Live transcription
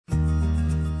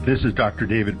This is Dr.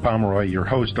 David Pomeroy, your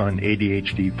host on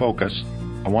ADHD Focus.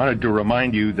 I wanted to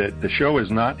remind you that the show is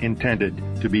not intended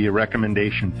to be a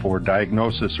recommendation for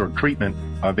diagnosis or treatment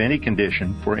of any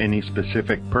condition for any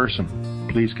specific person.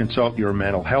 Please consult your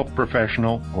mental health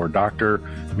professional or doctor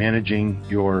managing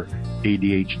your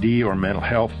ADHD or mental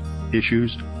health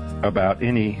issues about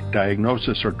any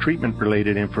diagnosis or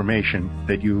treatment-related information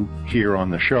that you hear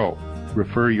on the show.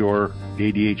 Refer your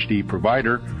ADHD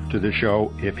provider to the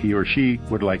show if he or she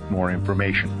would like more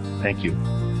information. Thank you.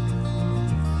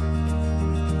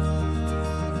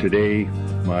 Today,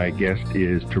 my guest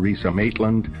is Teresa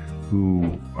Maitland,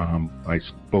 who I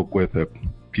spoke with a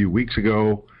few weeks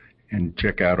ago, and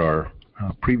check out our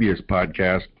previous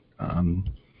podcast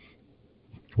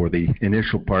for the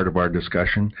initial part of our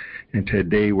discussion. And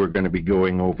today we're going to be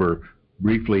going over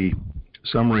briefly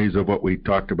summaries of what we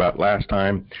talked about last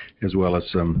time, as well as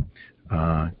some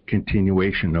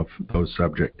continuation of those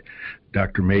subjects.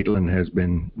 Dr. Maitland has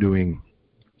been doing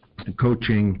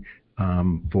coaching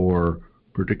for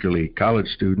particularly college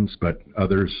students, but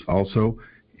others also,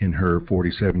 in her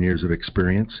 47 years of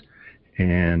experience.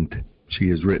 And she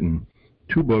has written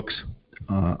 2 books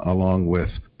along with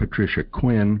Patricia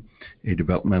Quinn, a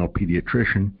developmental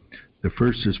pediatrician. The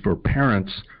first is for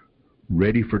parents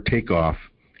ready for takeoff,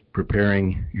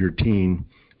 preparing your teen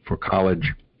for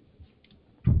college,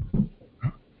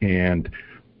 and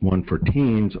one for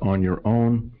teens, On Your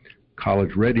Own,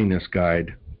 College Readiness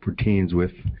Guide for teens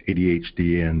with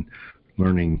ADHD and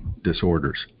learning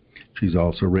disorders. She's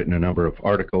also written a number of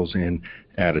articles in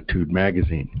Attitude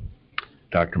Magazine.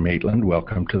 Dr. Maitland,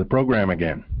 welcome to the program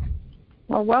again.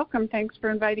 Well, welcome. Thanks for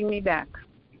inviting me back.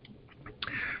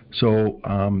 So,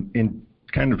 in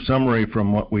kind of summary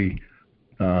from what we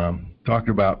talked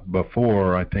about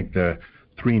before, I think the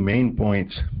 3 main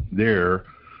points there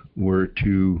were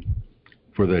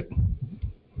for the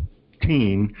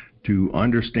teen to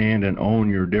understand and own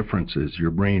your differences. Your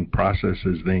brain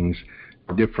processes things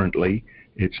differently.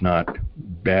 It's not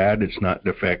bad, it's not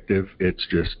defective, it's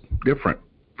just different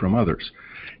from others.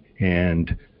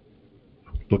 And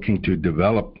looking to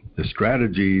develop the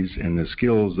strategies and the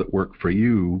skills that work for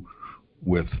you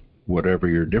with whatever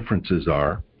your differences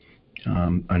are.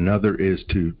 Another is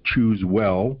to choose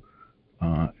well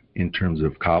in terms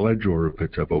of college, or if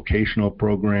it's a vocational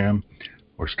program,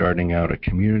 or starting out a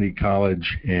community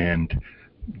college and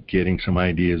getting some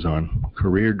ideas on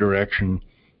career direction.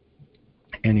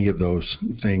 Any of those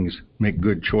things, make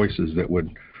good choices that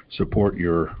would support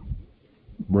your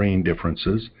brain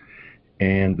differences.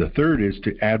 And the third is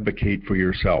to advocate for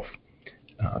yourself.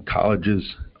 Colleges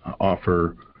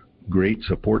offer great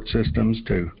support systems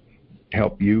to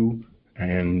help you,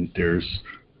 and there's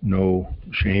no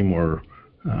shame or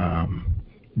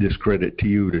discredit to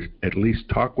you to at least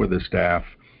talk with the staff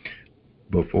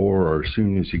before or as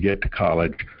soon as you get to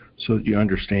college so that you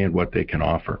understand what they can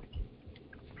offer.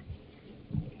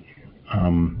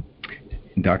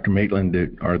 Dr.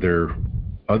 Maitland, are there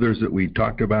others that we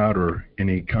talked about, or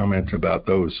any comments about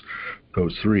those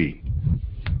 3?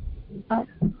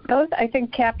 Those, I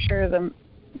think, capture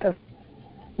the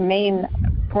main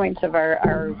points of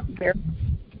our very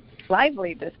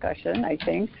lively discussion, I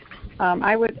think.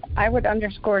 I would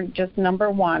underscore just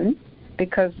number 1,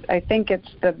 because I think it's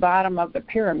the bottom of the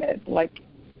pyramid. Like,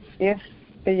 if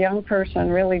the young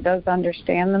person really does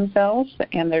understand themselves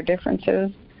and their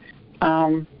differences,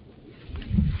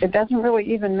 it doesn't really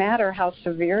even matter how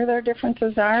severe their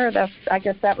differences are. I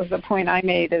guess that was the point I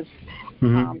made, is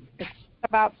it's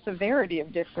about severity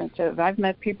of differences. I've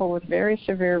met people with very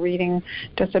severe reading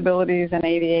disabilities and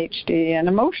ADHD and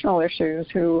emotional issues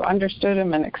who understood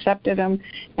them and accepted them,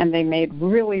 and they made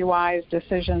really wise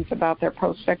decisions about their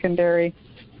post-secondary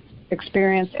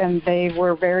experience, and they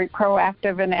were very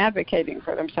proactive in advocating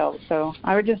for themselves. So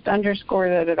I would just underscore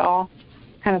that it all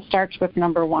kind of starts with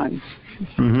number 1.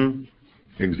 Mm-hmm.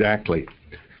 Exactly.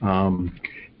 And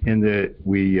that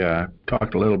we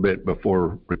talked a little bit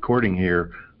before recording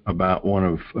here about one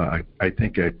of, I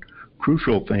think, a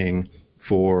crucial thing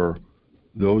for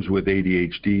those with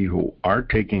ADHD who are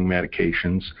taking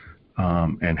medications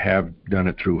and have done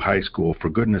it through high school. For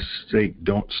goodness sake,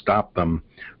 don't stop them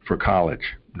for college.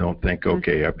 Don't think,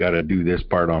 okay, I've got to do this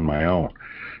part on my own.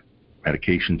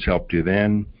 Medications helped you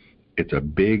then. It's a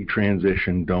big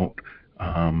transition. Don't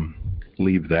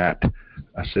leave that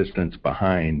assistance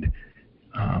behind.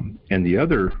 And the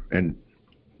other, and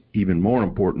even more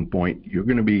important point, you're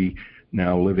going to be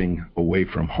now living away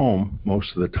from home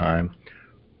most of the time.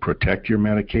 Protect your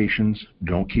medications.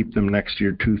 Don't keep them next to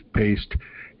your toothpaste,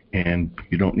 and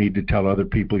you don't need to tell other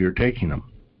people you're taking them.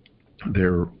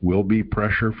 There will be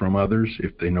pressure from others,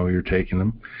 if they know you're taking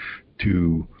them,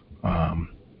 to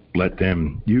let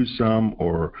them use some,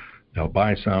 or they'll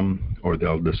buy some, or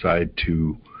they'll decide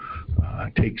to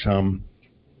take some.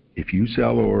 If you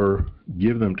sell or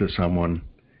give them to someone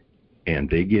and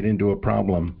they get into a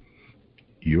problem,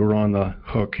 you're on the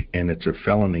hook, and it's a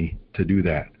felony to do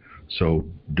that. So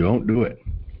don't do it.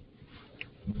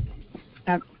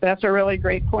 That's a really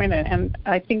great point, and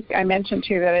I think I mentioned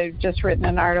to you that I've just written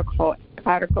an article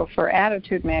for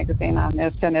Attitude Magazine on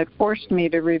this, and it forced me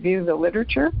to review the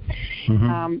literature.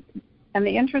 Mm-hmm. And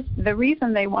the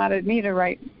reason they wanted me to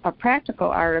write a practical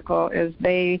article is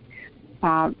they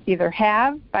either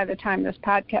have, by the time this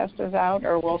podcast is out,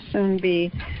 or will soon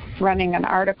be running an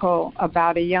article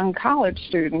about a young college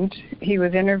student. He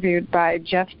was interviewed by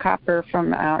Jeff Copper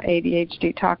from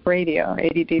ADD Talk Radio.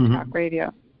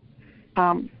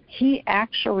 He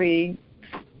actually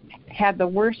had the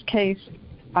worst case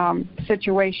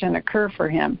situation occur for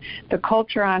him. The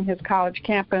culture on his college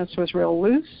campus was real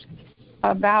loose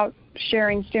about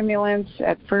sharing stimulants.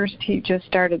 At first, he just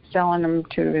started selling them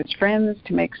to his friends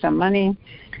to make some money.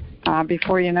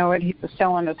 Before you know it, he was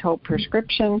selling his whole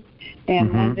prescription.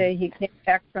 And one day he came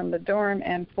back from the dorm,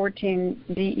 and 14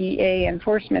 DEA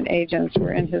enforcement agents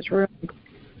were in his room,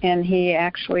 and he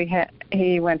actually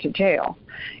he went to jail.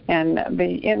 And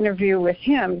the interview with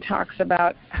him talks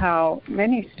about how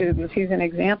many students, he's an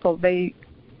example, they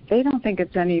don't think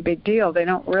it's any big deal. They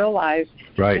don't realize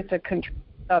it's a controlled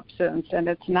substance, and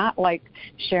it's not like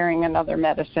sharing another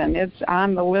medicine. It's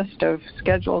on the list of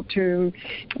Schedule II,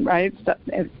 right,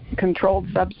 controlled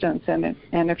substance, and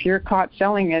if you're caught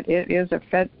selling it, it is a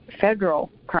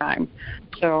federal crime.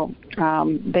 So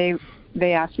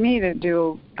they asked me to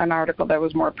do an article that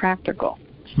was more practical.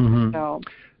 Mm-hmm. So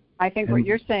I think what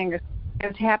you're saying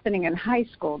is happening in high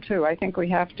school, too. I think we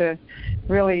have to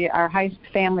really, our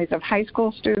families of high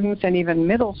school students and even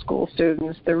middle school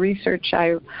students, the research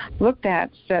I looked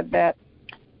at said that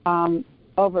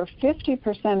over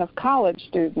 50% of college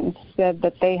students said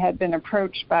that they had been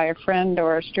approached by a friend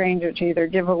or a stranger to either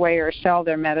give away or sell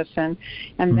their medicine.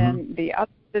 And then the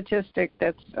other statistic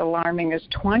that's alarming is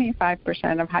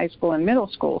 25% of high school and middle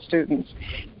school students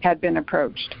had been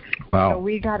approached. Wow. So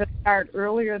we got to start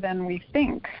earlier than we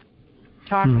think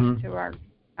talking to our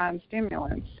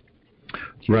stimulants.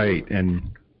 Right,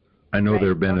 and I know there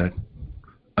have been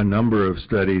a number of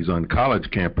studies on college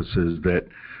campuses that,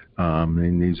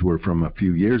 and these were from a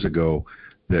few years ago,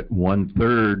 that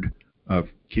 1/3 of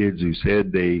kids who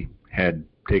said they had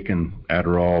taken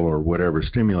Adderall or whatever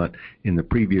stimulant in the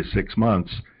previous 6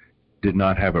 months did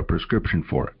not have a prescription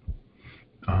for it.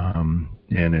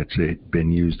 And it's been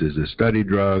used as a study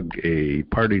drug, a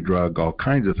party drug, all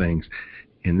kinds of things.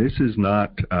 And this is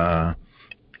not a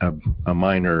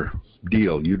minor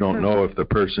deal. You don't know if the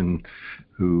person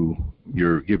who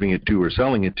you're giving it to or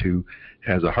selling it to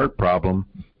has a heart problem.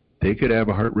 They could have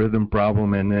a heart rhythm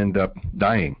problem and end up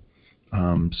dying.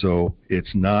 So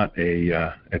it's not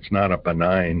a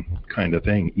benign kind of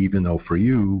thing, even though for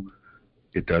you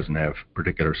it doesn't have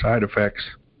particular side effects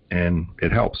and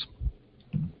it helps.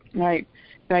 Right.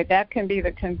 That can be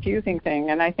the confusing thing.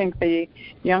 And I think the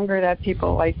younger that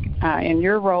people, like in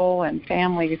your role and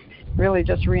families, really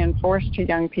just reinforce to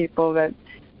young people that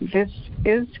this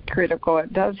is critical.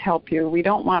 It does help you. We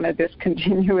don't want to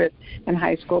discontinue it in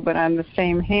high school, but on the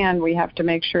same hand, we have to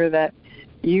make sure that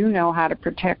you know how to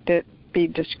protect it, be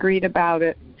discreet about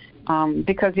it,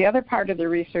 because the other part of the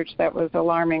research that was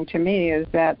alarming to me is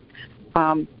that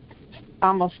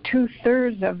almost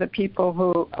 2/3 of the people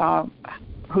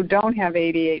who don't have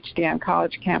ADHD on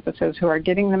college campuses who are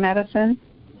getting the medicine,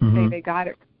 they got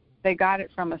it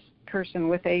from a person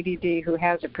with ADD who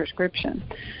has a prescription.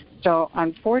 So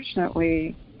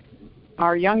unfortunately,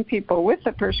 our young people with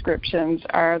the prescriptions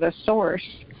are the source,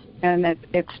 and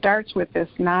it starts with this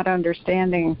not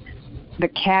understanding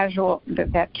that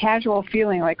casual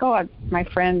feeling like, oh, my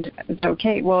friend is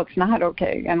okay. Well, it's not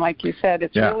okay. And like you said,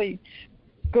 it's really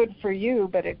good for you,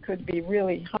 but it could be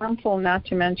really harmful, not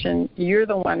to mention you're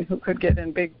the one who could get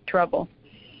in big trouble.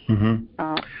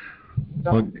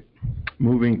 Well,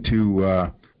 moving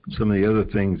to some of the other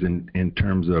things in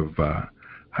terms of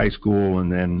high school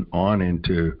and then on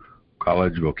into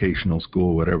college, vocational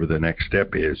school, whatever the next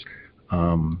step is,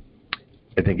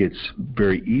 I think it's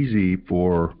very easy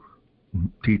for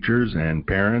teachers and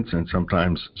parents and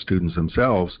sometimes students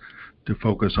themselves to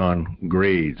focus on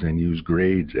grades and use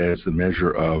grades as the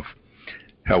measure of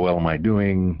how well am I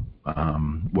doing,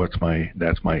 that's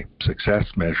my success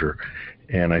measure.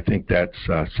 And I think that's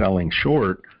selling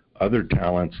short other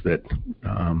talents that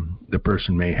the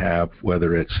person may have,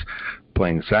 whether it's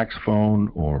playing the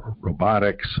saxophone or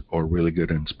robotics or really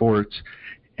good in sports.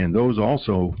 And those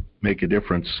also make a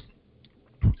difference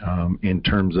in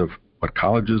terms of what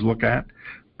colleges look at,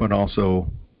 but also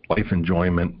life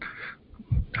enjoyment.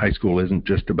 High school isn't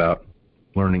just about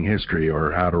learning history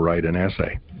or how to write an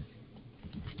essay.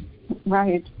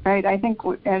 Right. I think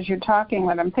as you're talking,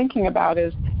 what I'm thinking about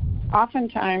is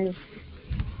oftentimes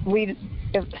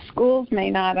if schools may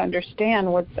not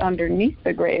understand what's underneath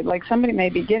the grade. Like somebody may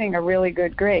be getting a really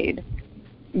good grade,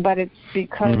 but it's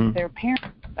because their parents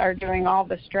are doing all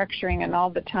the structuring and all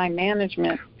the time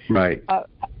management. Right.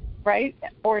 Right?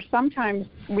 Or sometimes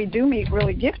we do meet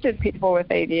really gifted people with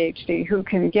ADHD who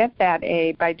can get that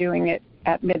A by doing it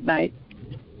at midnight.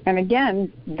 And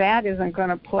again, that isn't going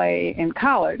to play in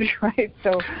college, right?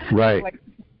 So like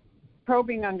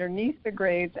probing underneath the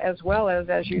grades as well as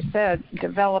you said,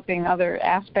 developing other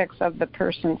aspects of the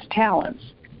person's talents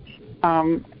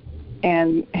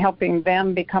and helping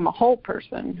them become a whole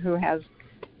person who has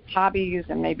hobbies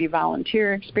and maybe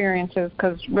volunteer experiences,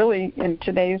 because really in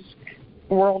today's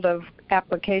world of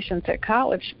applications at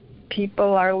college,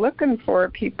 people are looking for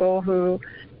people who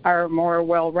are more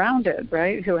well-rounded,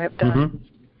 right? Who have done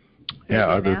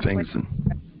other things.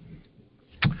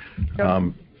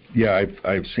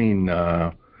 I've seen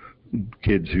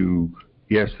kids who,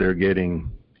 yes, they're getting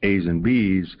A's and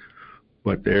B's,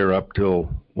 but they're up till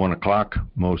 1 o'clock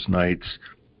most nights,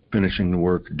 finishing the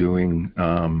work, doing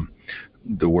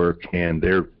the work, and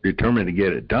they're determined to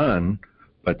get it done,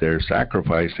 but they're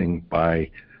sacrificing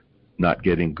by not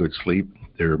getting good sleep.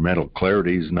 Their mental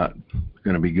clarity is not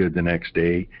going to be good the next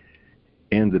day.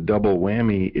 And the double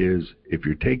whammy is if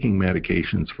you're taking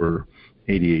medications for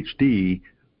ADHD,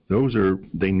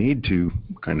 they need to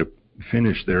kind of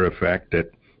finish their effect at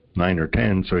 9 or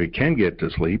 10 so you can get to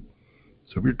sleep.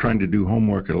 So if you're trying to do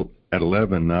homework at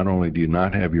 11, not only do you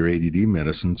not have your ADD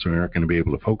medicine, so you're not going to be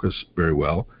able to focus very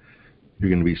well, you're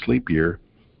going to be sleepier.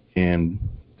 And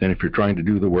then if you're trying to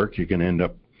do the work, you can end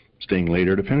up staying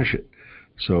later to finish it.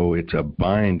 So it's a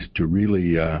bind to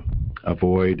really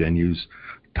avoid and use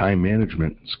time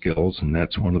management skills, and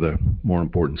that's one of the more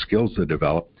important skills to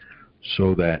develop,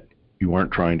 so that you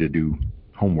aren't trying to do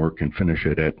homework and finish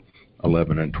it at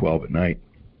 11 and 12 at night.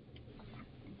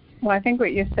 Well, I think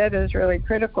what you said is really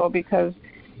critical, because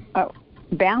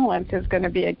balance is going to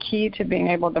be a key to being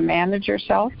able to manage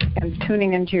yourself and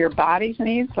tuning into your body's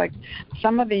needs. Like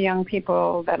some of the young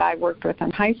people that I worked with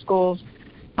in high schools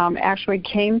actually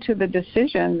came to the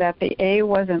decision that the A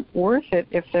wasn't worth it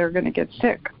if they're going to get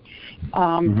sick.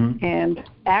 And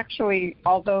actually,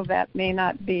 although that may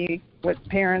not be what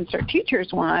parents or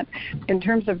teachers want, in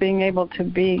terms of being able to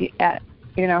be at,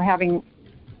 having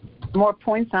more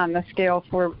points on the scale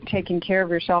for taking care of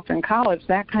yourself in college,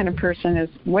 that kind of person is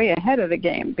way ahead of the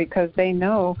game, because they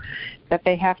know that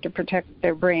they have to protect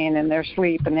their brain and their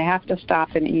sleep, and they have to stop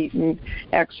and eat and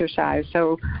exercise.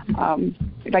 So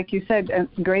like you said,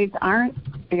 grades aren't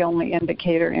the only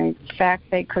indicator. In fact,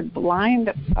 they could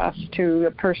blind us to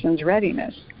a person's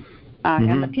readiness.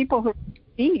 And the people who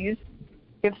these,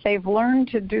 if they've learned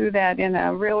to do that in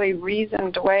a really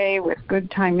reasoned way with good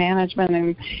time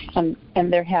management and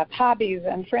they have hobbies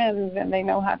and friends and they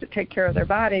know how to take care of their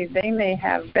body, they may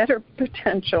have better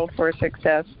potential for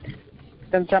success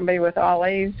than somebody with all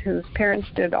A's whose parents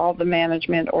did all the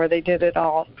management, or they did it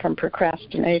all from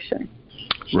procrastination.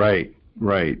 Right.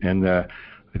 And I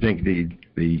think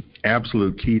the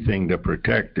absolute key thing to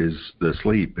protect is the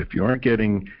sleep. If you aren't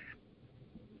getting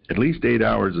at least 8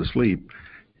 hours of sleep,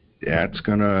 that's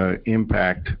going to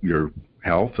impact your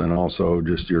health and also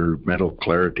just your mental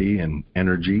clarity and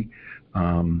energy.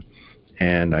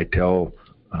 And I tell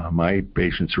my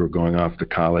patients who are going off to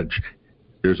college,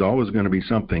 there's always going to be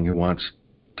somebody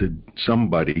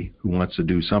who wants to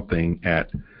do something at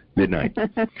midnight.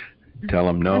 Tell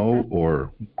them no,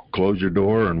 or close your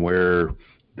door and wear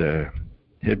the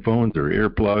headphones or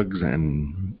earplugs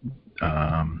and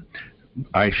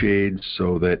eye shades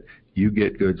so that you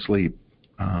get good sleep.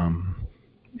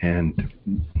 And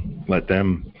let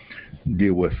them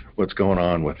deal with what's going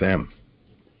on with them.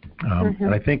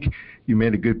 And I think you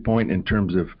made a good point in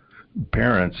terms of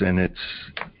parents, and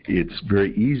it's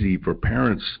very easy for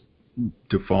parents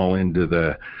to fall into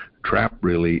the trap,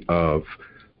 really, of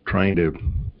trying to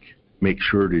make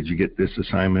sure, did you get this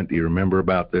assignment? Do you remember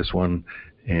about this one?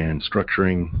 And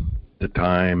structuring the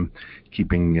time,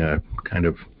 keeping a kind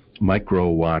of micro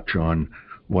watch on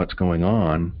what's going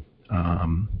on.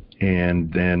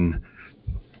 And then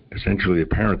essentially the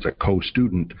parent's a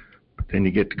co-student, but then you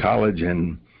get to college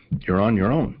and you're on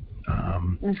your own.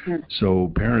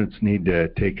 So parents need to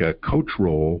take a coach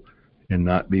role and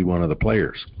not be one of the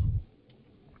players.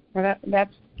 Well,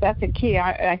 that's that's a key.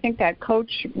 I think that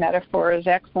coach metaphor is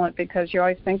excellent because you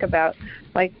always think about,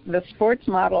 like, the sports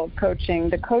model of coaching.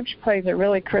 The coach plays a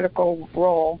really critical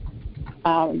role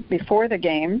before the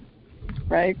game,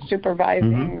 right?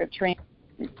 Supervising the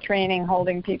training,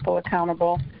 holding people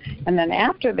accountable, and then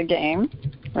after the game,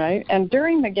 right? And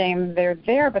during the game, they're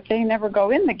there, but they never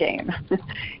go in the game,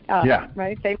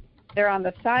 right? They're on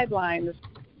the sidelines,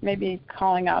 maybe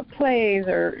calling out plays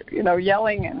or,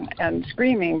 yelling and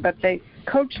screaming, but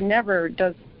coach never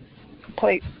does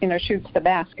shoots the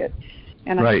basket.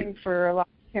 And I think for a lot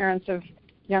of parents of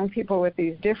young people with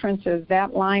these differences,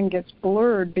 that line gets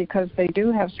blurred because they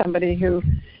do have somebody who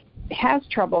has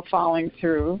trouble following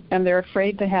through, and they're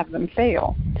afraid to have them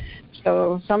fail.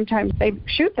 So sometimes they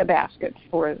shoot the basket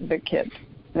for the kids.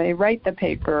 They write the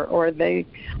paper, or they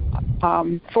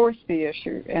force the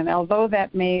issue. And although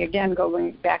that may, again,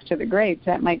 going back to the grades,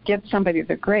 that might get somebody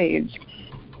the grades,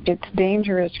 it's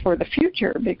dangerous for the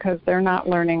future because they're not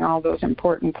learning all those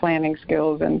important planning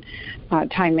skills and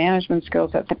time management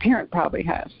skills that the parent probably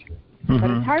has. But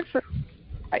it's hard for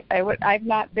I've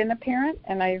not been a parent,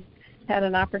 and I've had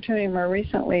an opportunity more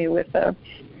recently with a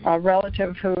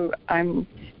relative who I'm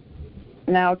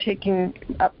now taking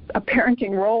a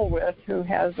parenting role with, who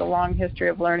has a long history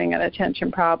of learning and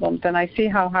attention problems. And I see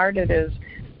how hard it is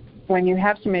when you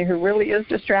have somebody who really is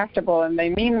distractible and they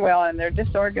mean well and they're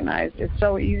disorganized. It's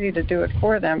so easy to do it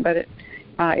for them, but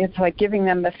it's like giving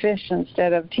them the fish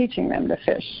instead of teaching them to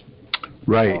fish.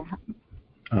 Right.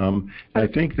 So, I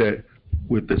think that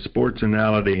with the sports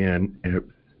analogy and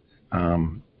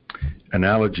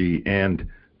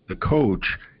the coach,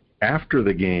 after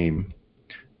the game,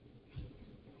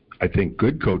 I think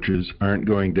good coaches aren't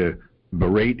going to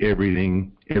berate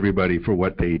everybody for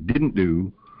what they didn't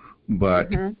do, but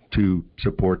to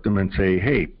support them and say,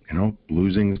 hey,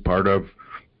 losing is part of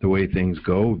the way things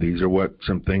go. These are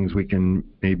some things we can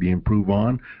maybe improve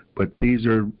on, but these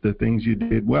are the things you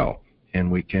did well,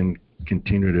 and we can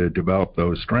continue to develop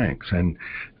those strengths. And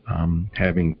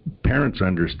having parents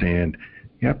understand,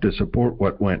 you have to support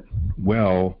what went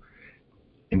well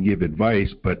and give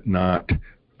advice, but not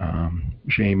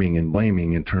shaming and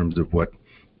blaming in terms of what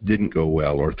didn't go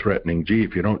well, or threatening, gee,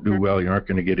 if you don't do well, you aren't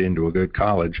going to get into a good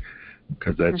college,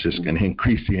 because that's just going to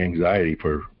increase the anxiety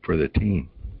for the teen.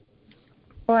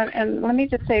 Well, and let me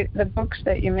just say, the books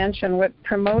that you mentioned, what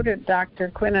promoted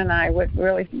Dr. Quinn and I, what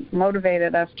really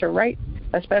motivated us to write,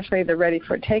 especially the Ready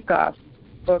for Takeoff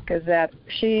book, is that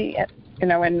she, in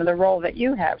the role that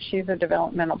you have, she's a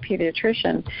developmental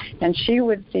pediatrician, and she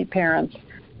would see parents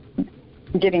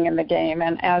getting in the game.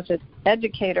 And as an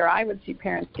educator, I would see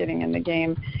parents getting in the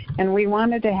game. And we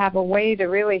wanted to have a way to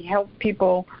really help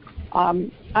people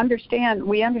understand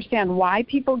why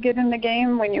people get in the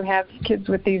game when you have kids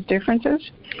with these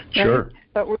differences. Sure. Right?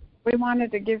 But we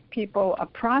wanted to give people a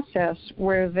process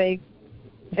where they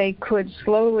could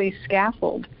slowly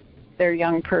scaffold their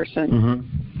young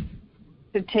person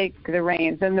to take the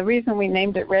reins. And the reason we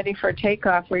named it Ready for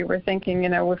Takeoff, we were thinking,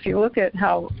 if you look at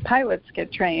how pilots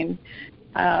get trained,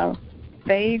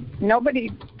 nobody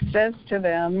says to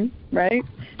them, right,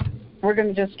 we're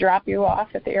going to just drop you off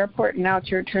at the airport and now it's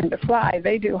your turn to fly.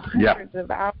 They do hundreds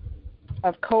of hours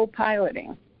of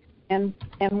co-piloting. And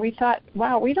we thought,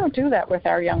 wow, we don't do that with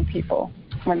our young people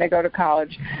when they go to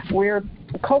college. We're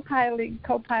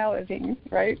co-piloting,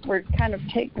 right?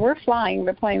 We're flying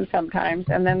the plane sometimes,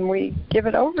 and then we give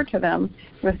it over to them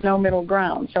with no middle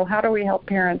ground. So how do we help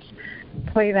parents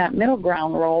play that middle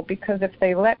ground role? Because if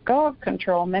they let go of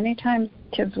control, many times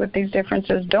kids with these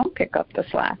differences don't pick up the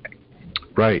slack.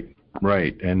 Right.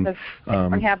 And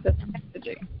we have the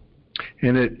strategy.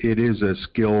 And it is a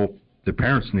skill the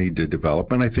parents need to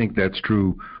develop, and I think that's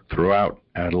true throughout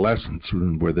adolescence,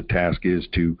 where the task is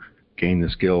to gain the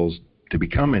skills to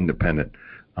become independent.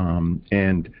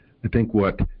 And I think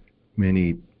what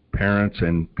many parents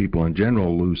and people in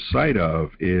general lose sight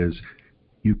of is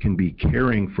you can be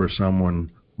caring for someone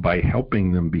by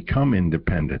helping them become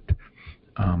independent,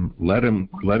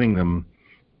 letting them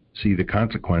see the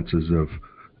consequences of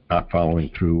not following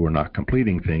through or not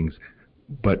completing things,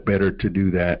 but better to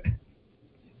do that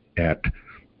at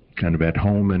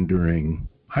home and during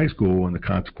high school when the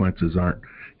consequences aren't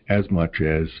as much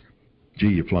as, gee,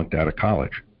 you flunked out of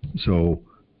college. So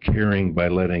caring by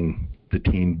letting the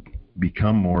teen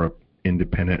become more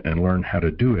independent and learn how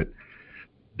to do it,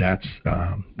 that's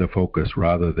the focus,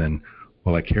 rather than,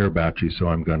 well, I care about you, so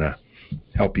I'm going to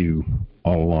help you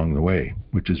all along the way,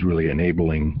 which is really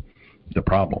enabling the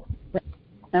problem.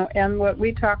 And what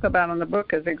we talk about in the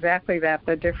book is exactly that,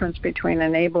 the difference between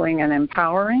enabling and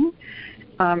empowering.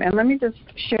 And let me just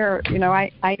share,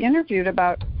 I interviewed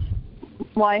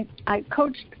I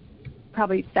coached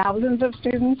probably thousands of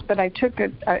students, but I took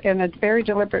it in a very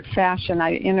deliberate fashion.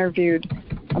 I interviewed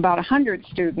about 100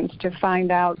 students to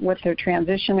find out what their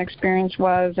transition experience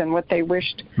was and what they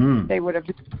wished they would have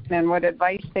done and what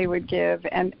advice they would give.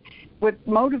 And what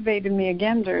motivated me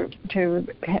again to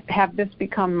have this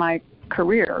become my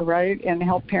career, right, and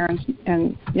help parents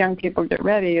and young people get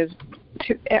ready is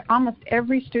almost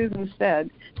every student said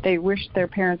they wished their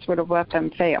parents would have let them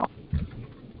fail.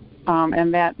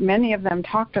 And that many of them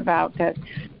talked about that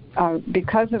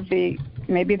because of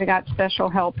maybe they got special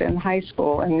help in high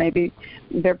school, and maybe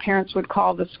their parents would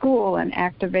call the school and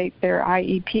activate their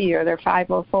IEP or their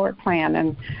 504 plan.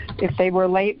 And if they were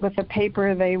late with a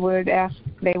paper, they would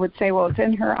say, well, it's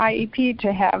in her IEP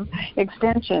to have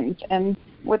extensions. And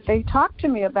what they talked to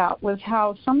me about was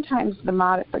how sometimes the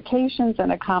modifications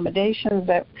and accommodations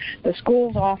that the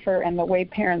schools offer and the way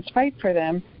parents fight for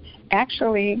them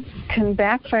actually can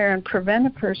backfire and prevent a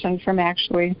person from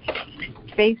actually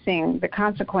facing the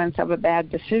consequence of a bad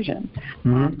decision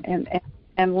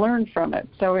and learn from it.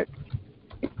 So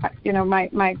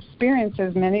my experience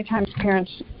is many times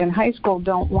parents in high school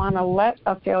don't want to let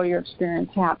a failure experience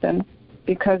happen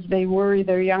because they worry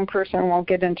their young person won't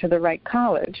get into the right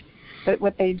college. But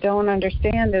what they don't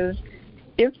understand is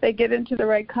if they get into the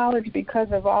right college because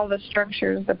of all the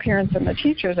structures the parents and the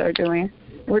teachers are doing,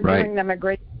 we're doing them a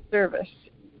great service.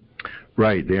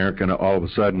 Right. They aren't going to all of a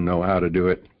sudden know how to do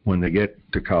it when they get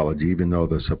to college. Even though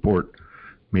the support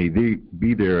may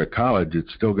be there at college,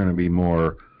 it's still going to be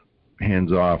more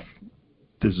hands-off.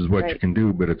 This is what you can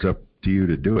do, but it's up to you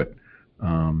to do it.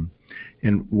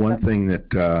 And one thing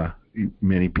that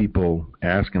many people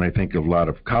ask, and I think a lot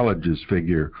of colleges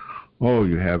figure, oh,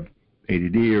 you have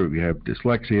ADD or you have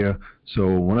dyslexia, so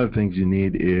one of the things you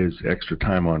need is extra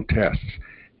time on tests.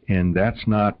 And that's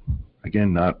not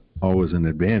always an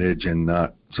advantage, and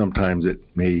sometimes it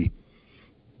may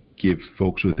give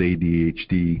folks with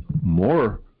ADHD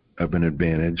more of an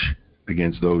advantage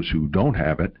against those who don't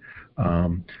have it.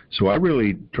 So I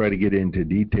really try to get into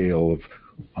detail of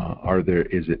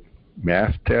is it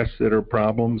math tests that are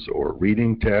problems or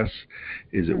reading tests?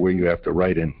 Is it where you have to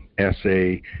write an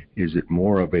essay? Is it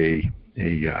more of a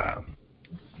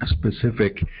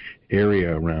specific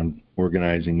area around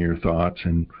organizing your thoughts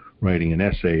and writing an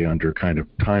essay under kind of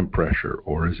time pressure?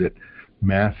 Or is it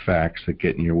math facts that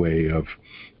get in your way of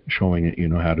showing that you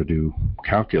know how to do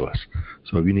calculus?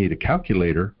 So if you need a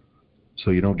calculator so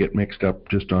you don't get mixed up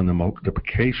just on the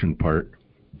multiplication part,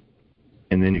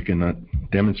 and then you can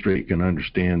demonstrate you can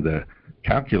understand the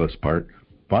calculus part,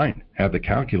 fine, have the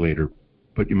calculator,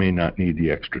 but you may not need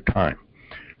the extra time.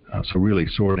 So really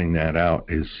sorting that out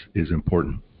is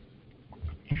important.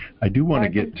 I do want to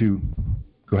get to,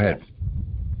 go ahead.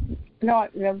 No,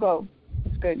 go.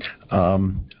 It's good. I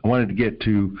wanted to get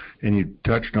to, and you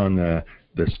touched on the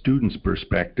student's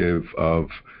perspective of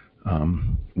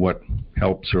what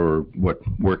helps or what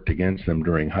worked against them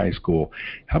during high school.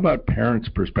 How about parents'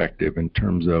 perspective in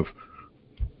terms of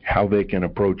how they can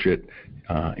approach it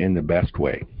in the best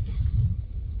way?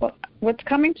 Well, what's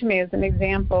coming to me is an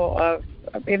example of,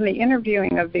 in the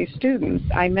interviewing of these students,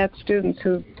 I met students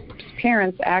whose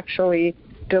parents actually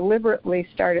deliberately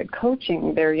started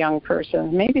coaching their young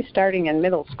person, maybe starting in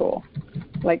middle school.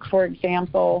 Like, for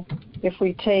example, if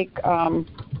we take an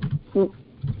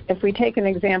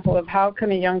example of how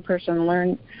can a young person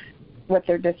learn what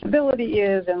their disability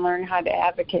is and learn how to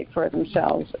advocate for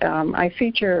themselves. I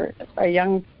feature a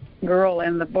young girl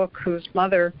in the book whose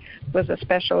mother was a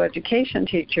special education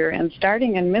teacher, and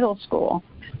starting in middle school,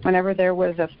 whenever there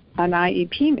was an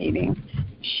IEP meeting,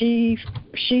 she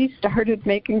started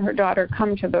making her daughter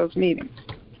come to those meetings.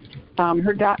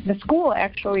 The school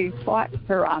actually fought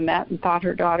her on that and thought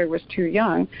her daughter was too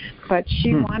young, but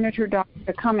she wanted her daughter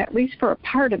to come at least for a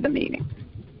part of the meeting,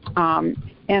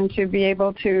 and to be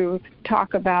able to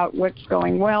talk about what's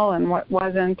going well and what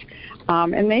wasn't.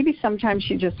 And maybe sometimes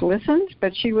she just listened,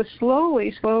 but she was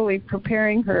slowly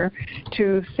preparing her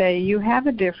to say, you have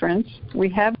a difference. We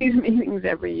have these meetings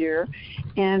every year,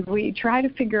 and we try to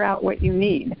figure out what you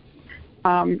need.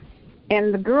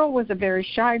 And the girl was a very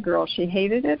shy girl. She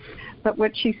hated it. But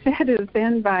what she said is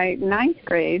then by 9th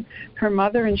grade, her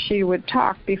mother and she would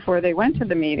talk before they went to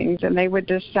the meetings, and they would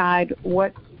decide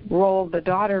what role the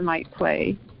daughter might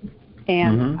play.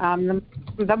 And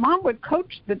the mom would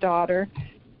coach the daughter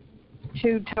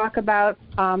to talk about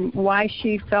why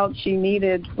she felt she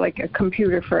needed like a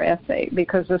computer for essay,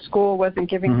 because the school wasn't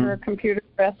giving her a computer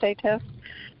for essay test.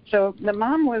 So the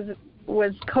mom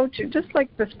was coaching, just like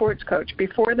the sports coach.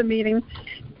 Before the meeting,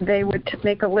 they would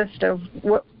make a list of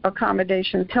what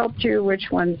accommodations helped you, which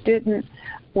ones didn't,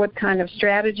 what kind of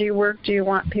strategy work do you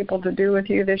want people to do with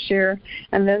you this year?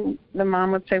 And then the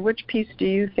mom would say, which piece do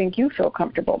you think you feel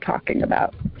comfortable talking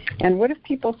about? And what if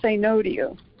people say no to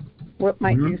you? What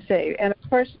might you say? And, of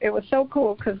course, it was so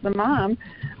cool because the mom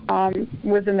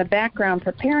was in the background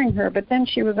preparing her, but then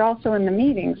she was also in the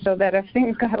meeting so that if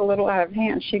things got a little out of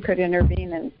hand, she could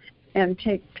intervene and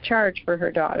take charge for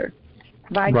her daughter.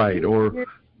 Right.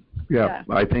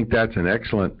 I think that's an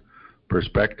excellent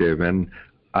perspective. And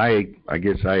I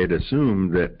guess I had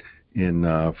assumed that in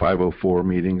 504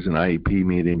 meetings and IEP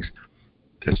meetings,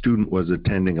 the student was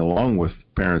attending along with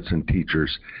parents and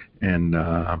teachers. And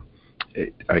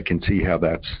I can see how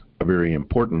that's a very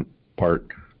important part,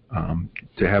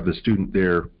 to have the student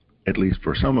there, at least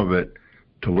for some of it,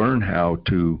 to learn how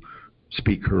to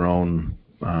speak her own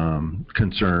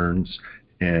concerns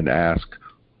and ask,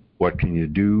 what can you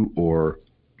do? Or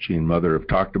she and mother have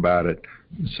talked about it.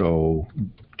 So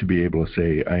to be able to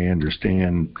say, I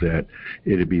understand that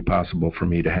it'd be possible for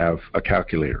me to have a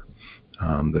calculator,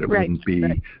 that it wouldn't be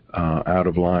out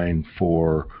of line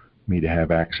for me to have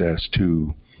access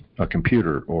to a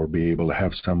computer or be able to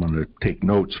have someone to take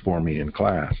notes for me in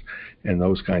class and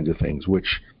those kinds of things,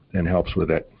 which then helps with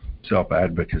that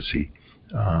self-advocacy.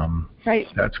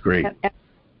 That's great.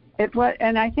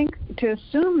 And I think to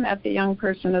assume that the young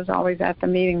person is always at the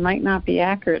meeting might not be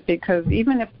accurate, because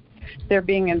even if they're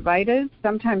being invited,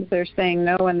 sometimes they're saying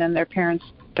no and then their parents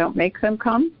don't make them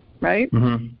come, right?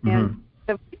 And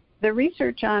the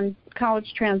research on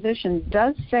college transition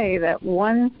does say that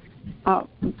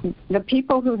the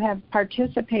people who have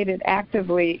participated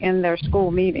actively in their school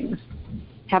meetings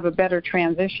have a better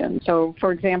transition. So,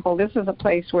 for example, this is a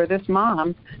place where this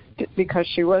mom, because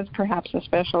she was perhaps a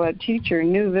special ed teacher,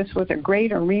 knew this was a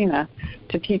great arena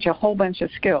to teach a whole bunch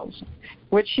of skills.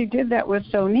 What she did that was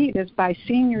so neat is by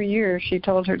senior year, she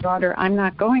told her daughter, I'm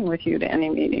not going with you to any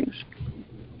meetings.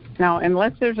 Now,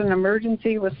 unless there's an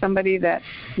emergency with somebody that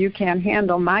you can't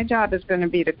handle, my job is going to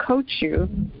be to coach you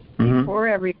before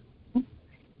everything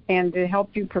and to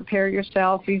help you prepare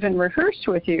yourself, even rehearse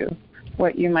with you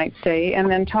what you might say, and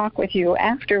then talk with you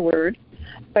afterward.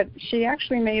 But she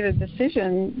actually made a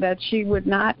decision that she would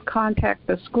not contact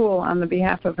the school on the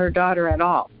behalf of her daughter at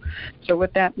all. So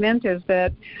what that meant is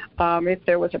that if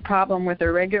there was a problem with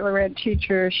her regular ed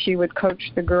teacher, she would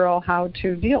coach the girl how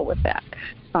to deal with that.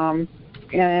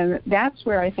 And that's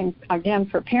where I think, again,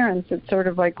 for parents, it's sort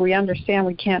of like we understand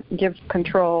we can't give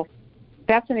control.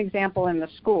 That's an example in the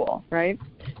school, right?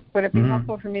 Would it be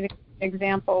helpful for me to give an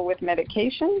example with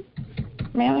medication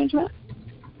management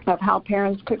of how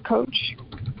parents could coach?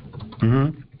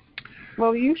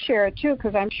 Well, you share it too,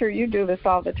 because I'm sure you do this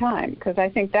all the time, because I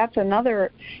think that's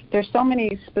another, there's so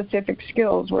many specific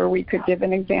skills where we could give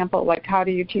an example, like how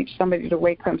do you teach somebody to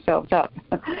wake themselves up,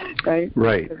 right?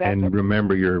 Right, and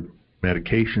remember your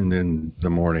medication in the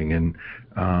morning. And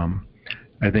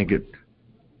I think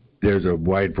there's a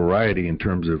wide variety in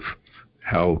terms of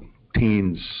how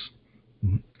teens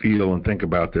feel and think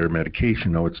about their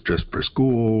medication. Oh, it's just for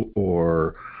school,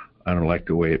 or I don't like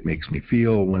the way it makes me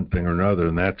feel, one thing or another,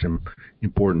 and that's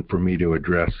important for me to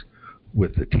address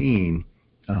with the teen.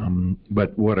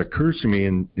 But what occurs to me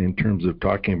in terms of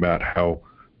talking about how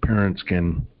parents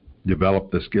can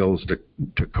develop the skills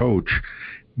to coach,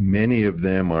 many of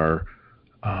them are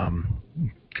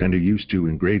kind of used to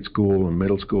in grade school and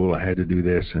middle school, I had to do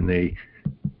this, and they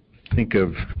think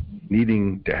of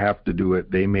needing to have to do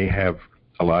it. They may have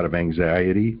a lot of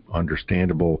anxiety,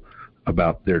 understandable,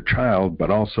 about their child, but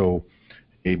also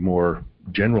a more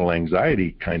general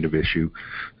anxiety kind of issue.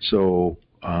 So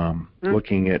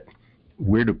looking at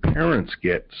where do parents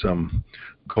get some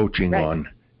coaching on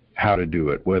how to do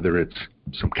it, whether it's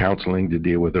some counseling to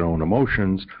deal with their own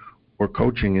emotions or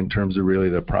coaching in terms of really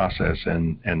the process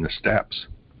and the steps.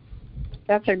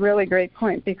 That's a really great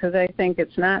point, because I think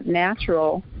it's not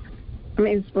natural. I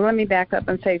mean, let me back up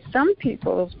and say some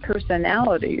people's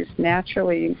personalities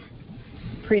naturally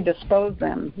predispose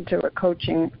them to a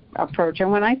coaching approach.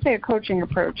 And when I say a coaching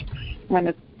approach,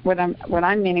 what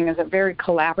I'm meaning is a very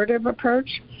collaborative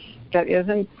approach that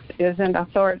isn't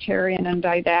authoritarian and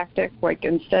didactic. Like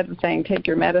instead of saying take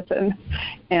your medicine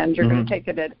and you're going to take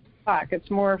it at o'clock, it's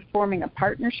more forming a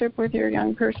partnership with your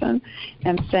young person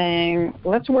and saying,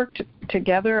 let's work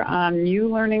together on you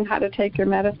learning how to take your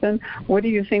medicine. What do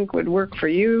you think would work for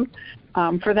you?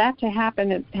 For that to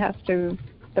happen, it has to,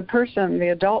 the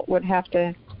adult would have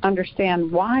to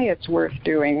understand why it's worth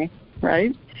doing,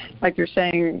 right? Like you're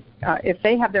saying, if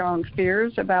they have their own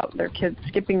fears about their kids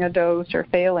skipping a dose or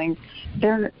failing,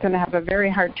 they're going to have a very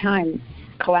hard time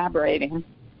collaborating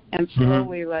and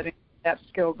slowly letting that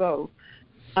skill go.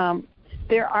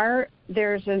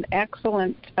 There's an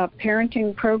excellent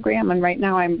parenting program, and right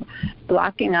now I'm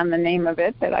blocking on the name of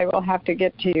it, but I will have to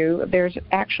get to you. There's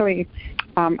actually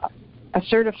a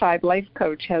certified life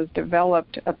coach has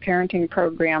developed a parenting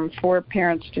program for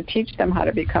parents to teach them how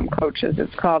to become coaches.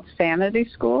 It's called Sanity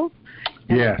School.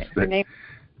 Yes. Her name,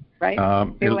 right?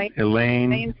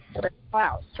 Elaine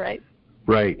Klaus, right?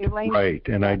 Right, Elaine. right.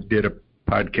 And I did a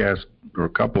podcast or a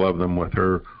couple of them with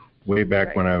her way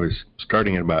back when I was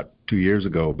starting it about 2 years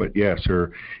ago. But yes,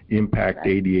 her Impact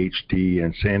ADHD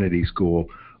and Sanity School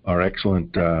are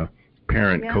excellent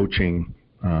parent coaching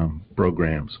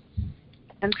programs.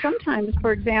 And sometimes,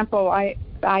 for example, I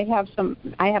have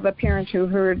a parent who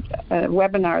heard a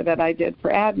webinar that I did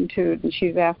for Attitude, and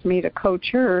she's asked me to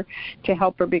coach her to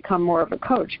help her become more of a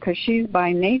coach, because she's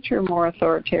by nature more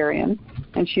authoritarian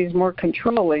and she's more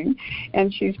controlling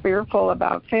and she's fearful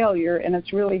about failure, and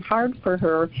it's really hard for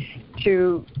her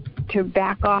to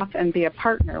back off and be a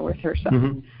partner with her son.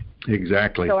 Mm-hmm.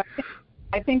 Exactly. So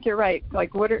I think you're right.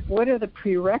 Like, what are the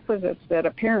prerequisites that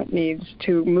a parent needs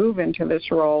to move into this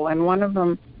role? And one of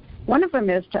them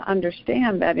is to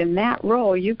understand that in that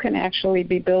role, you can actually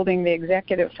be building the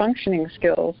executive functioning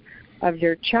skills of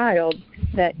your child,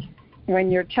 that when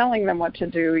you're telling them what to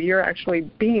do, you're actually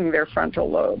being their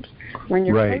frontal lobes. When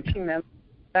you're coaching them,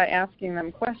 by asking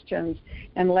them questions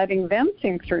and letting them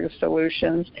think through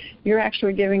solutions, you're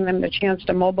actually giving them the chance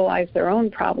to mobilize their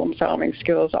own problem-solving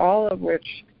skills, all of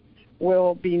which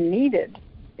will be needed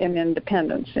in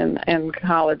independence in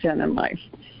college and in life.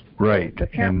 Right. So the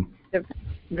parents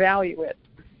value it.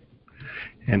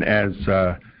 And as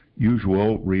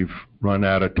usual, we've run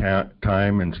out of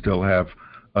time and still have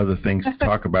other things to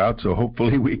talk about. So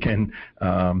hopefully we can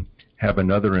have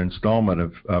another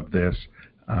installment of this.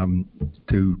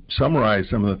 To summarize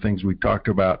some of the things we talked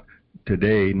about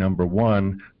today, number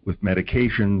one, with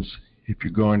medications, if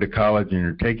you're going to college and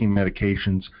you're taking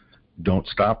medications, don't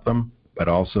stop them, but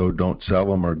also don't sell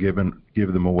them or give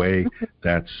them away.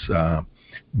 That's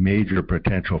major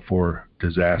potential for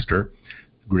disaster.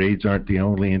 Grades aren't the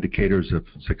only indicators of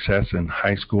success in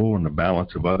high school, and the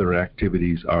balance of other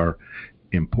activities are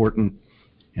important.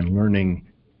 And learning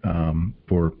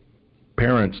for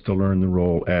parents to learn the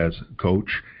role as coach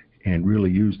and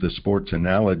really use the sports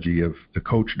analogy of the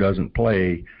coach doesn't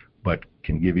play, but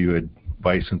can give you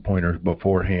advice and pointers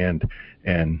beforehand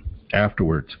and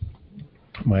afterwards.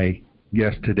 My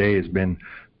guest today has been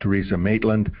Teresa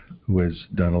Maitland, who has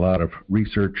done a lot of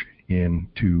research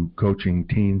into coaching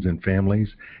teens and families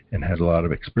and has a lot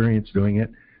of experience doing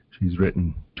it. She's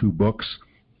written 2 books,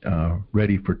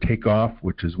 Ready for Takeoff,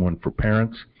 which is one for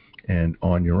parents, and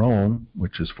On Your Own,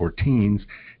 which is for teens,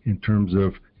 in terms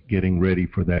of getting ready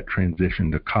for that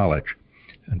transition to college.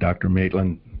 And Dr.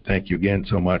 Maitland, thank you again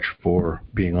so much for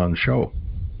being on the show.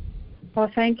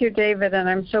 Well, thank you, David, and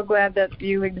I'm so glad that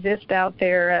you exist out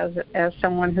there as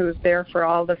someone who's there for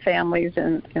all the families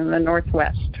in the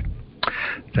Northwest.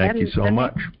 Thank you so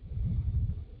much.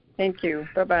 Thank you.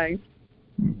 Bye-bye.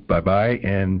 Bye-bye,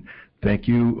 and thank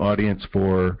you, audience,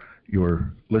 for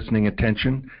your listening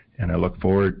attention, and I look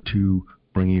forward to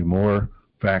bringing you more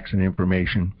facts and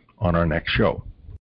information on our next show.